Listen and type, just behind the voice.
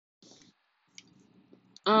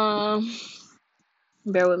Um,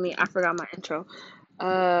 bear with me. I forgot my intro.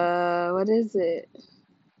 What is it?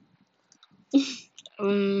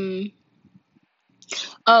 Um,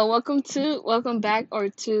 oh, welcome back or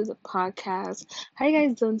to the podcast. How you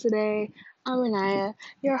guys doing today? I'm Renaya,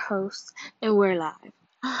 your host, and we're live.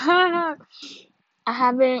 I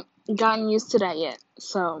haven't gotten used to that yet,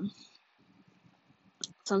 so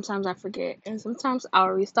sometimes I forget, and sometimes I'll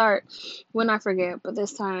restart when I forget. But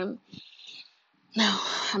this time, no,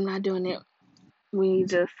 I'm not doing it. We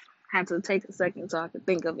just had to take a second so I could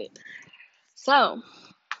think of it. So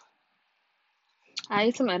I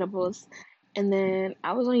ate some edibles, and then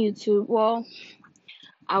I was on YouTube. Well,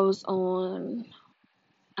 I was on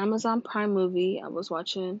Amazon Prime Movie. I was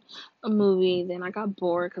watching a movie. Then I got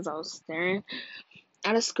bored because I was staring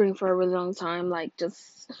at a screen for a really long time, like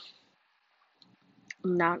just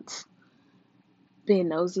not being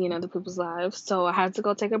nosy in other people's lives. So I had to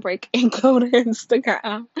go take a break and go to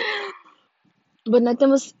Instagram. But nothing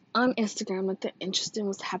was on Instagram. Nothing interesting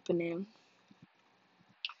was happening.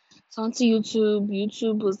 So onto YouTube.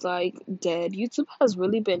 YouTube was like dead. YouTube has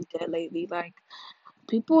really been dead lately. Like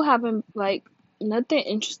people haven't like nothing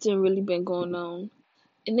interesting really been going on,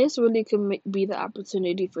 and this really could be the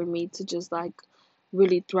opportunity for me to just like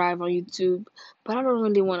really thrive on YouTube. But I don't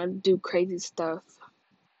really want to do crazy stuff.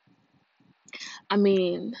 I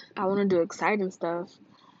mean, I want to do exciting stuff,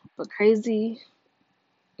 but crazy,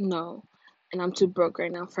 no. And I'm too broke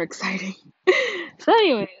right now for exciting. So,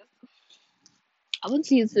 anyways, I went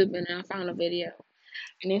to YouTube and I found a video,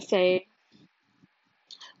 and it say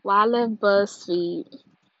 "Why I Love BuzzFeed"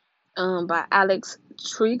 by Alex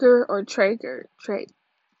Trigger or Traeger.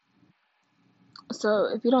 So,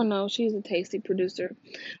 if you don't know, she's a Tasty producer.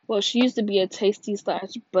 Well, she used to be a Tasty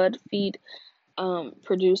slash BuzzFeed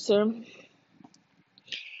producer,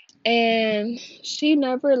 and she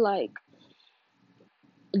never like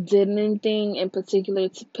did anything in particular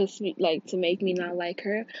to piss me like to make me not like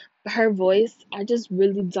her. But her voice, I just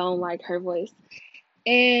really don't like her voice,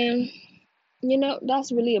 and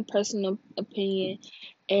that's really a personal opinion,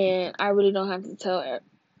 and I really don't have to tell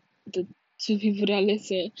the two people that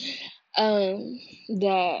listen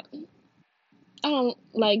that I don't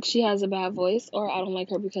like she has a bad voice, or I don't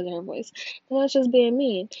like her because of her voice. And that's just being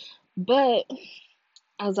mean. But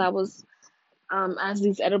as I was, as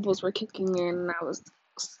these edibles were kicking in, and I was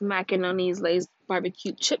smacking on these Lay's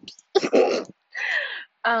barbecue chips,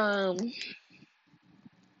 um,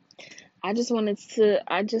 I just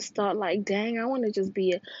thought like, dang, I want to just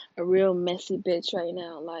be a real messy bitch right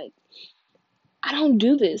now. Like, I don't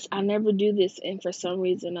do this. I never do this, and for some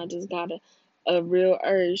reason, I just got a real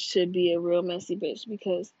urge to be a real messy bitch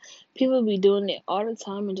because people be doing it all the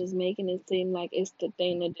time and just making it seem like it's the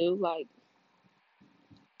thing to do. Like,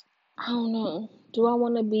 I don't know. Do I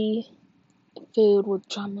want to be filled with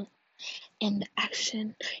drama and the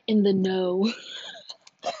action and the no?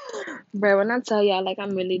 Bro, when I tell y'all, like,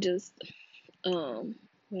 I'm really just, what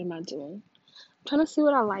am I doing? I'm trying to see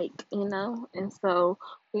what I like. And so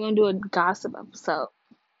we're gonna do a gossip episode.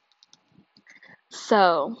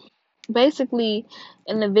 So basically,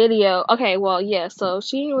 in the video, okay, well, yeah, so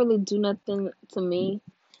she didn't really do nothing to me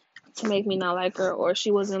to make me not like her, or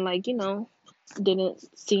she wasn't like,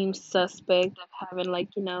 didn't seem suspect of having like,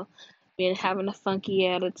 being having a funky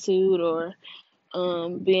attitude or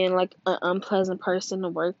being like an unpleasant person to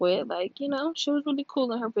work with. Like, she was really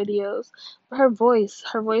cool in her videos. But her voice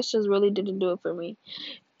just really didn't do it for me.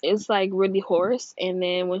 It's like really hoarse, and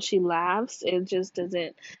then when she laughs, it just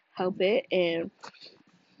doesn't help it. And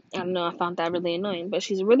I don't know, I found that really annoying. But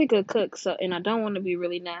she's a really good cook, so and I don't want to be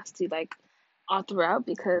really nasty like all throughout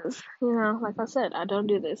because, like I said, I don't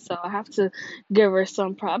do this. So I have to give her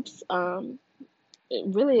some props.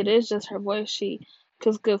 It is just her voice. She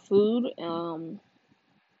cooks good food. And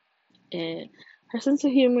her sense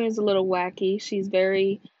of humor is a little wacky. She's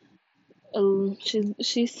very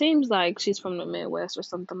she seems like she's from the Midwest or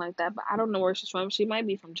something like that, but I don't know where she's from. She might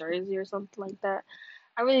be from Jersey or something like that.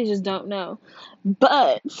 I really just don't know.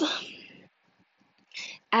 But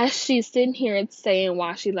as she's sitting here saying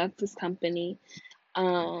why she left this company,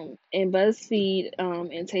 and BuzzFeed,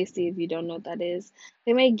 and Tasty, if you don't know what that is,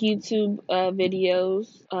 they make YouTube videos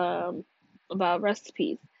about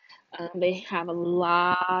recipes. They have a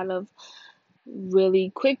lot of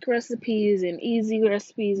really quick recipes and easy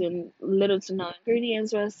recipes and little to no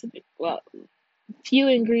ingredients recipe. Well, few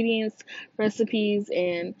ingredients recipes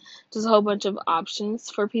and just a whole bunch of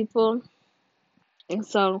options for people. And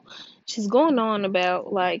so she's going on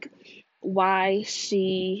about like why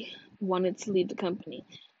she wanted to leave the company.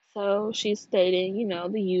 So she's stating,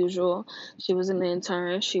 the usual. She was an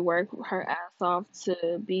intern. She worked her ass off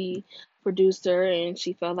to be producer, and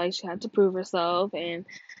she felt like she had to prove herself. And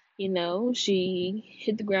she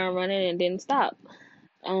hit the ground running and didn't stop.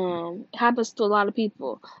 It happens to a lot of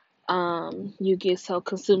people. You get so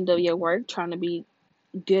consumed of your work, trying to be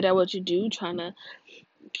good at what you do, trying to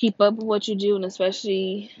keep up with what you do, and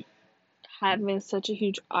especially having such a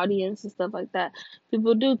huge audience and stuff like that.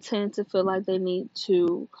 People do tend to feel like they need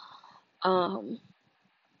to um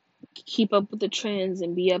keep up with the trends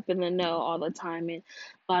and be up in the know all the time and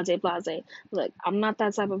blase blase. Look, I'm not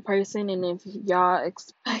that type of person, and if y'all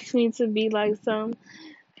expect me to be like some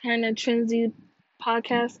kind of trendy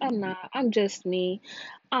podcast, I'm not. I'm just me.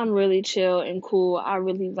 I'm really chill and cool. I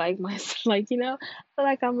really like myself. Like, I feel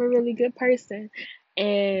like I'm a really good person.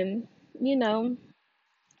 And, you know,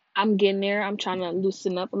 I'm getting there. I'm trying to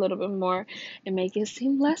loosen up a little bit more and make it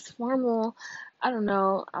seem less formal. I don't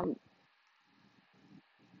know. I'm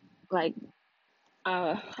like,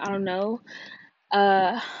 I don't know.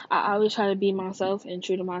 I always try to be myself and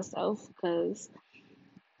true to myself because,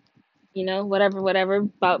 whatever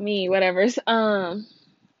about me, whatever's.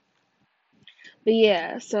 But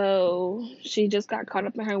yeah, so she just got caught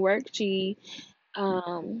up in her work. She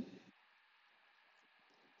um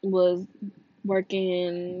was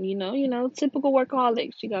working, typical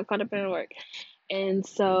workaholic. She got caught up in her work. And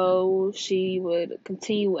so she would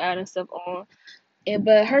continue adding stuff on.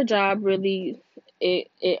 But her job really it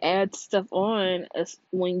adds stuff on as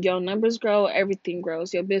when your numbers grow, everything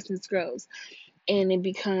grows, your business grows. And it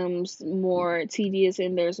becomes more tedious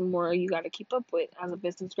and there's more you got to keep up with as a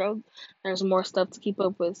business grows. There's more stuff to keep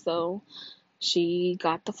up with. So she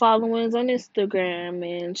got the followings on Instagram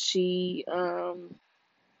and she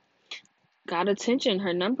got attention.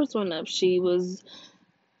 Her numbers went up. She was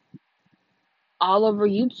all over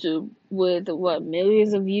YouTube with what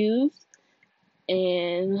millions of views,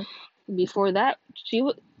 and before that, she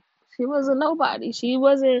was a nobody. She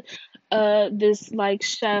wasn't this like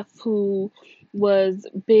chef who was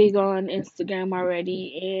big on Instagram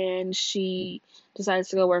already, and she decided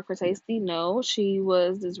to go work for Tasty. No, she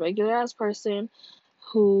was this regular ass person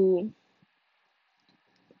who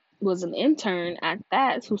was an intern at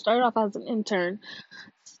that, who started off as an intern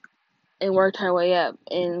and worked her way up.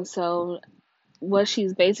 And so what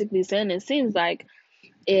she's basically saying, it seems like,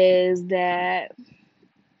 is that,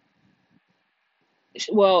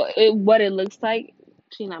 what it looks like,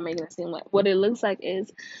 she's not making it seem like, what it looks like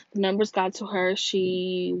is the numbers got to her.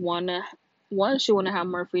 She wanna have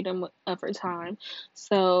more freedom of her time,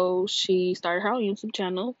 so she started her own YouTube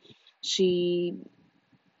channel. She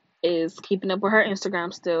is keeping up with her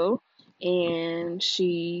Instagram still, and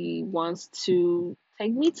she wants to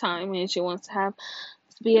take me time, and she wants to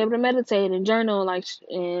be able to meditate and journal,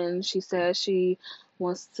 and she says she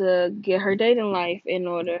wants to get her dating life in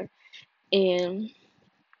order. And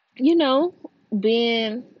you know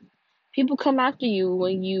being people come after you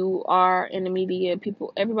when you are in the media.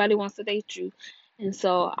 Everybody wants to date you, and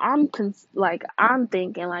so I'm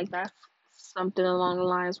thinking like that's something along the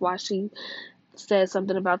lines why she said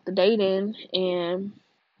something about the dating. And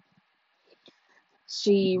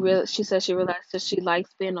she said she realized that she likes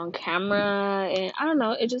being on camera. And I don't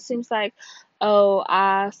know, it just seems like, oh,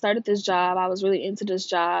 I started this job, I was really into this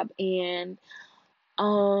job, and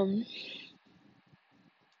um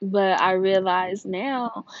but I realize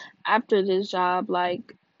now, after this job,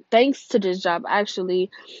 like, thanks to this job, actually,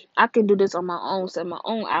 I can do this on my own, set my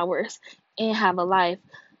own hours, and have a life.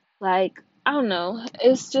 Like, I don't know,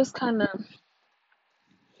 it's just kind of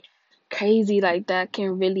crazy, like that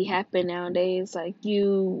can really happen nowadays. Like,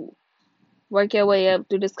 you work your way up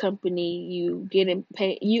through this company, you getting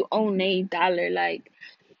paid, you own $8, like,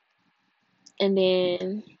 and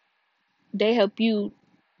then they help you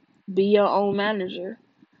be your own manager.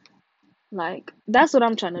 Like, that's what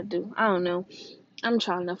I'm trying to do. I don't know. I'm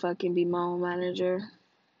trying to fucking be my own manager.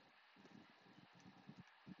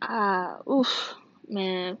 Oof,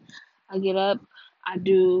 man. I get up, I've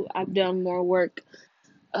done more work,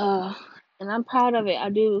 uh, and I'm proud of it. I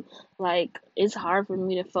do, like, it's hard for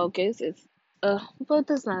me to focus. But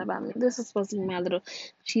that's not about me. This is supposed to be my little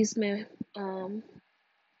cheese man,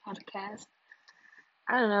 podcast.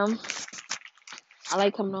 I don't know. I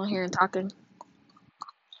like coming on here and talking.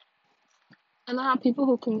 And I have people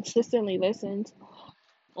who consistently listen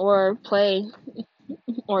or play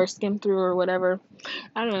or skim through or whatever.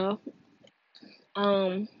 I don't know.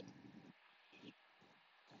 Um,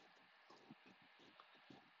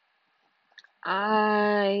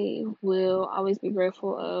 I will always be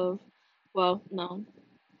grateful of, well, no,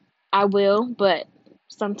 I will, but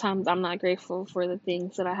sometimes I'm not grateful for the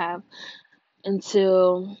things that I have.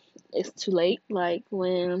 until it's too late. Like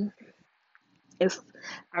when it's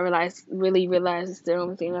really realize it's the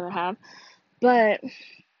only thing that I have. But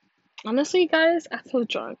honestly, guys, I feel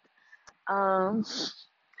drunk. Um,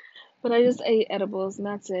 but I just ate edibles and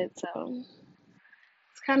that's it. So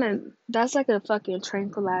it's kind of that's like a fucking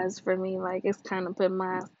tranquilizer for me. Like it's kind of put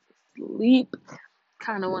my sleep.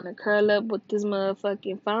 Kind of want to curl up with this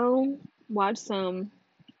motherfucking phone, watch some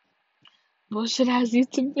bullshit ass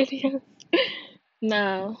YouTube videos.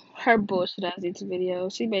 No, her bullshit ass YouTube video.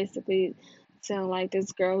 She basically sound like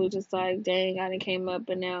this girl who just like, dang, I done came up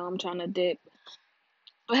and now I'm trying to dip.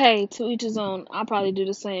 But hey, to each his own. I'll probably do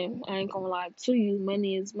the same. I ain't gonna lie to you.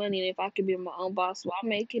 Money is money, and if I could be my own boss while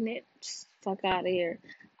making it, just fuck out of here.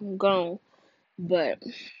 I'm gone. But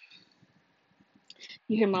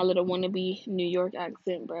you hear my little wannabe New York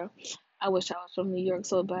accent, bro. I wish I was from New York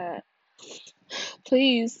so bad.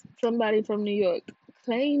 Please, somebody from New York,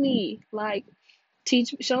 claim me. Like,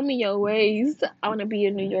 show me your ways. I wanna be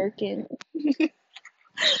a New Yorker.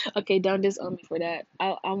 Okay, don't disown me for that.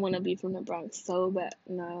 I wanna be from the Bronx so bad.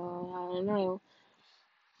 No, I don't know.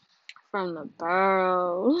 From the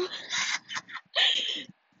borough.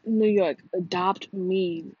 New York, adopt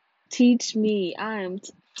me. Teach me.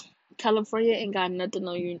 California ain't got nothing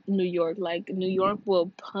on New York. Like New York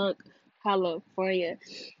will punk California.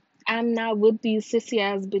 I'm not with these sissy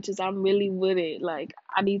ass bitches. I'm really with it. Like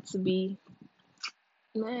I need to be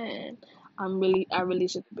man. I really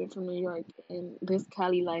should have been from New York and this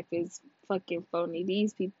Cali life is fucking phony.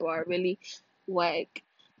 These people are really whack.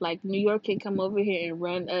 Like New York can come over here and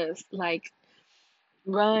run us. Like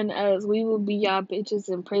run us. We will be y'all bitches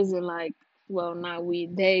in prison. Like well not we,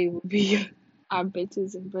 they will be our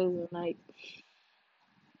bitches in prison. Like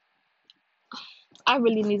I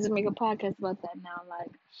really need to make a podcast about that now.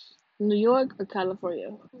 Like New York or California?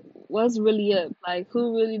 What's really up? Like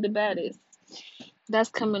who really the baddest? That's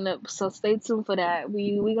coming up, so stay tuned for that.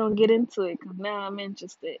 We gonna get into it because now I'm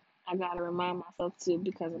interested. I gotta remind myself too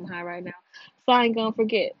because I'm high right now, so I ain't gonna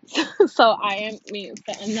forget. So so I'm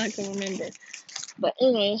not gonna remember. But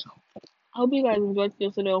anyway, I hope you guys enjoyed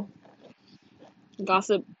this little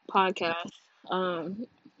gossip podcast. Um,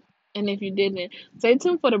 and if you didn't, stay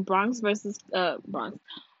tuned for the Bronx.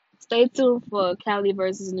 Stay tuned for Cali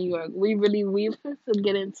versus New York. We to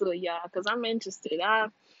get into it, y'all, because I'm interested. I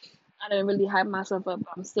didn't really hype myself up.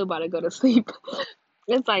 I'm still about to go to sleep.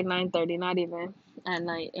 It's like 9:30, not even at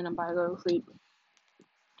night, and I'm about to go to sleep.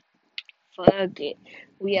 Fuck it.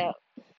 We out.